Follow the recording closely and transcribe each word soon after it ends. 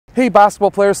Hey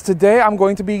basketball players, today I'm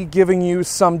going to be giving you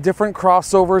some different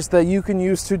crossovers that you can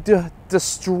use to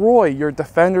destroy your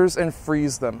defenders and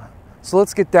freeze them. So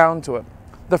let's get down to it.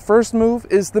 The first move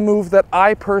is the move that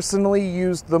I personally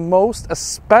use the most,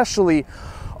 especially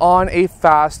on a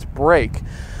fast break.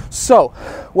 So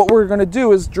what we're going to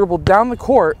do is dribble down the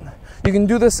court. You can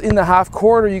do this in the half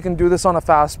court or you can do this on a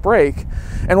fast break.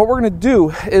 And what we're going to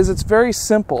do is it's very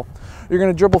simple. You're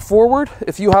going to dribble forward.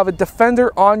 If you have a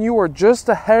defender on you or just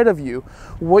ahead of you,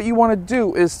 what you want to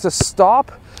do is to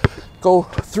stop, go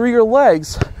through your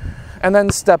legs, and then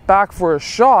step back for a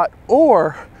shot.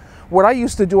 Or what I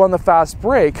used to do on the fast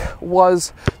break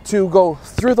was to go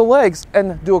through the legs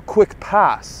and do a quick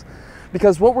pass.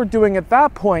 Because what we're doing at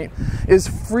that point is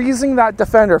freezing that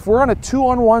defender. If we're on a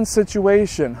 2-on-1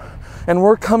 situation and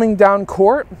we're coming down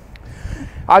court,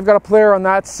 I've got a player on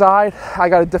that side, I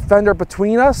got a defender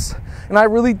between us, and I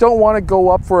really don't want to go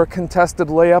up for a contested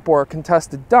layup or a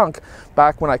contested dunk.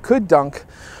 Back when I could dunk,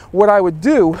 what I would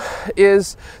do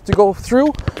is to go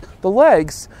through the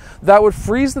legs. That would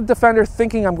freeze the defender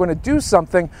thinking I'm going to do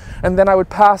something, and then I would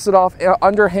pass it off,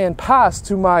 underhand pass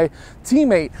to my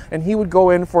teammate, and he would go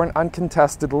in for an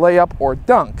uncontested layup or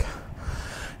dunk.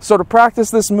 So to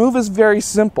practice this move is very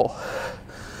simple.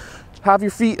 Have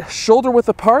your feet shoulder width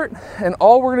apart, and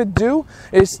all we're going to do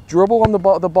is dribble on the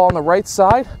ball on the right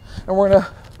side, and we're going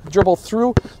to dribble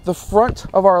through the front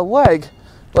of our leg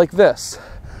like this.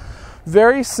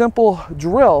 Very simple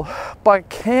drill, but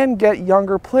can get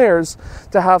younger players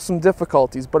to have some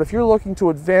difficulties. But if you're looking to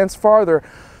advance farther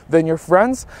than your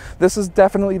friends, this is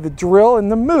definitely the drill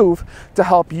and the move to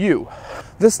help you.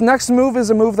 This next move is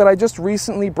a move that I just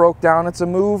recently broke down. It's a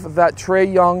move that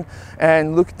Trae Young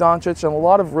and Luka Doncic and a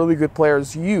lot of really good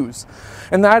players use.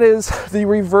 And that is the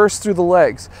reverse through the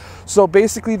legs. So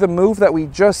basically the move that we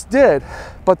just did,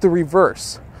 but the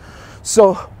reverse.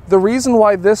 So the reason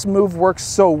why this move works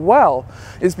so well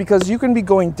is because you can be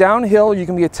going downhill, you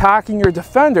can be attacking your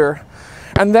defender,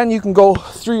 and then you can go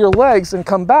through your legs and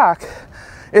come back.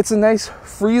 It's a nice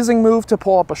freezing move to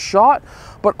pull up a shot,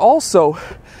 but also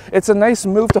it's a nice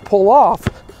move to pull off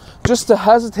just to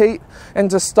hesitate and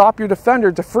to stop your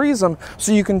defender, to freeze them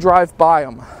so you can drive by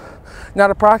them. Now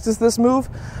to practice this move,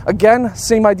 again,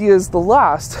 same idea as the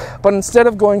last, but instead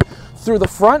of going through the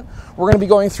front, we're going to be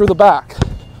going through the back.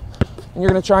 And you're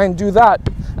going to try and do that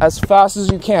as fast as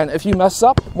you can. If you mess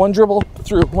up, one dribble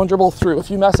through, one dribble through.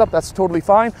 If you mess up, that's totally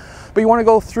fine. But you want to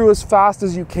go through as fast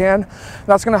as you can.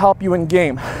 That's going to help you in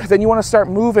game. Then you want to start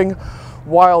moving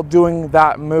while doing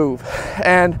that move.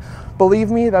 And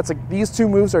believe me, these two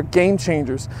moves are game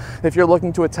changers if you're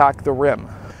looking to attack the rim.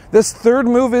 This third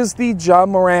move is the Ja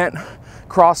Morant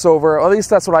crossover, or at least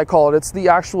that's what I call it. It's the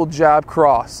actual jab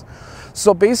cross.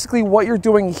 So basically what you're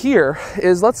doing here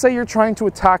is, let's say you're trying to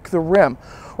attack the rim,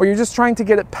 or you're just trying to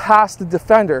get it past the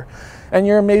defender, and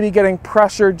you're maybe getting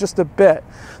pressured just a bit.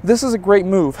 This is a great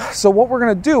move. So what we're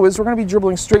going to do is we're going to be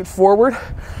dribbling straight forward.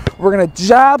 We're going to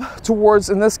jab towards,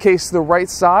 in this case, the right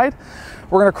side.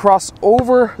 We're going to cross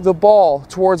over the ball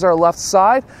towards our left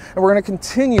side, and we're going to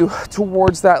continue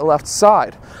towards that left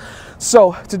side.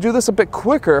 So to do this a bit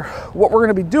quicker, what we're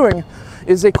going to be doing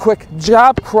is a quick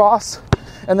jab cross,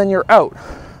 and then you're out.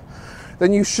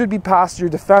 Then you should be past your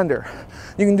defender.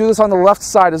 You can do this on the left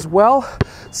side as well.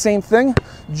 Same thing,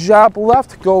 jab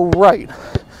left, go right.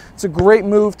 It's a great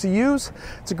move to use.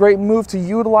 It's a great move to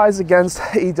utilize against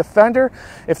a defender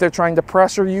if they're trying to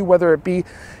pressure you, whether it be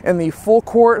in the full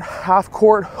court, half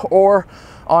court, or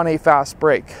on a fast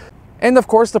break. And of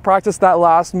course, to practice that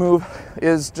last move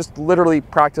is just literally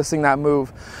practicing that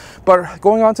move. But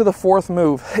going on to the fourth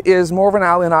move is more of an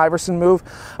Allen Iverson move.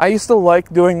 I used to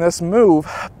like doing this move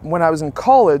when I was in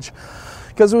college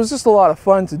because it was just a lot of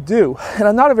fun to do. And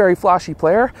I'm not a very flashy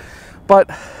player,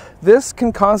 but this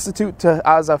can constitute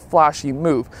as a flashy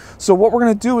move. So what we're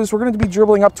going to do is we're going to be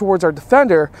dribbling up towards our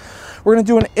defender. We're going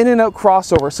to do an in and out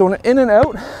crossover. So an in and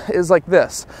out is like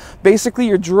this. Basically,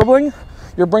 you're dribbling,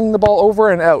 you're bringing the ball over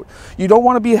and out. You don't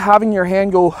want to be having your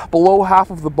hand go below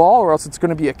half of the ball, or else it's going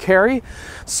to be a carry.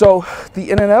 So the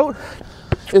in and out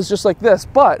is just like this,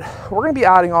 but we're going to be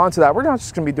adding on to that. We're not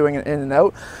just going to be doing an in and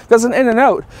out, because an in and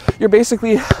out, you're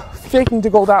basically faking to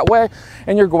go that way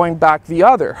and you're going back the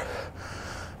other.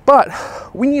 But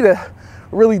we need to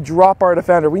really drop our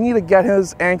defender. We need to get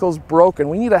his ankles broken.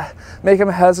 We need to make him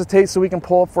hesitate so we can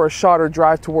pull up for a shot or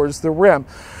drive towards the rim.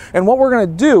 And what we're going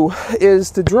to do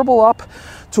is to dribble up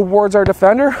towards our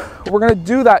defender. We're going to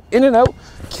do that in and out,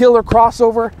 killer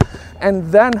crossover,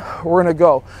 and then we're going to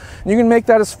go. And you can make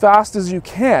that as fast as you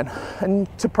can. And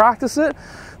to practice it,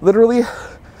 literally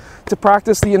to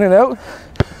practice the in and out,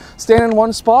 stand in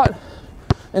one spot,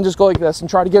 and just go like this and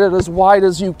try to get it as wide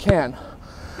as you can.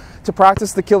 To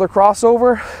practice the killer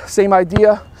crossover, same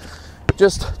idea,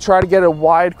 just try to get a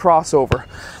wide crossover.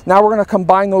 Now we're gonna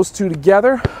combine those two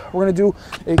together. We're gonna do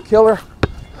a killer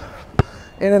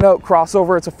in and out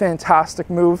crossover. It's a fantastic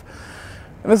move.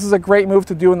 And this is a great move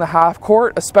to do in the half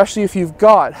court, especially if you've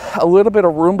got a little bit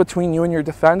of room between you and your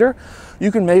defender.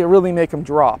 You can really make them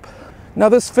drop. Now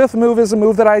this fifth move is a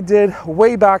move that I did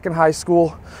way back in high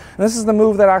school. And this is the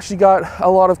move that actually got a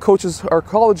lot of coaches or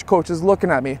college coaches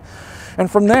looking at me. And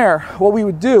from there, what we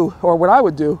would do, or what I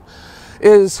would do,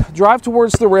 is drive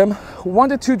towards the rim, 1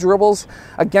 to 2 dribbles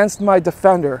against my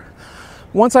defender.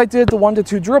 Once I did the 1 to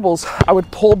 2 dribbles, I would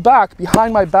pull back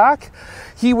behind my back.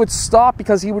 He would stop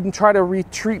because he would try to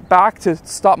retreat back to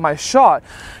stop my shot.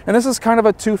 And this is kind of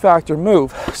a two-factor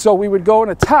move. So we would go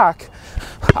and attack.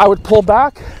 I would pull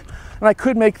back and I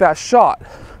could make that shot.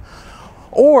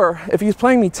 Or if he's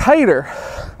playing me tighter,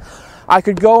 I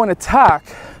could go and attack,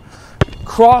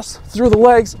 cross through the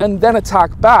legs, and then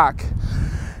attack back.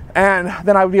 And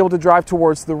then I would be able to drive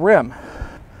towards the rim.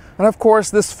 And of course,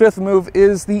 this fifth move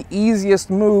is the easiest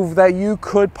move that you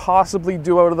could possibly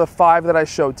do out of the 5 that I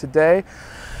showed today.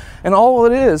 And all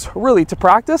it is really to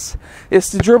practice is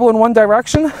to dribble in one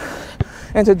direction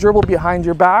and to dribble behind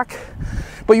your back.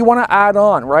 But you want to add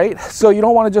on, right? So you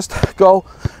don't want to just go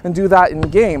and do that in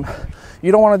game.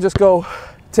 You don't want to just go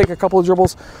take a couple of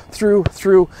dribbles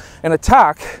through and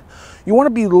attack. You want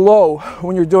to be low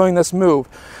when you're doing this move.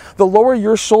 The lower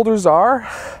your shoulders are,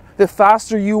 the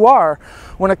faster you are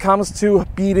when it comes to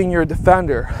beating your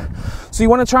defender. So you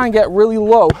want to try and get really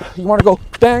low. You want to go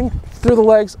bang through the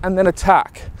legs and then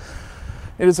attack.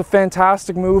 It is a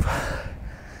fantastic move.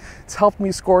 It's helped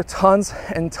me score tons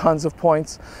and tons of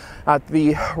points at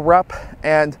the rep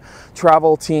and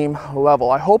travel team level.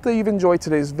 I hope that you've enjoyed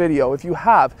today's video. If you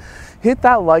have, hit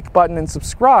that like button and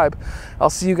subscribe. I'll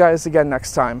see you guys again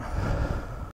next time.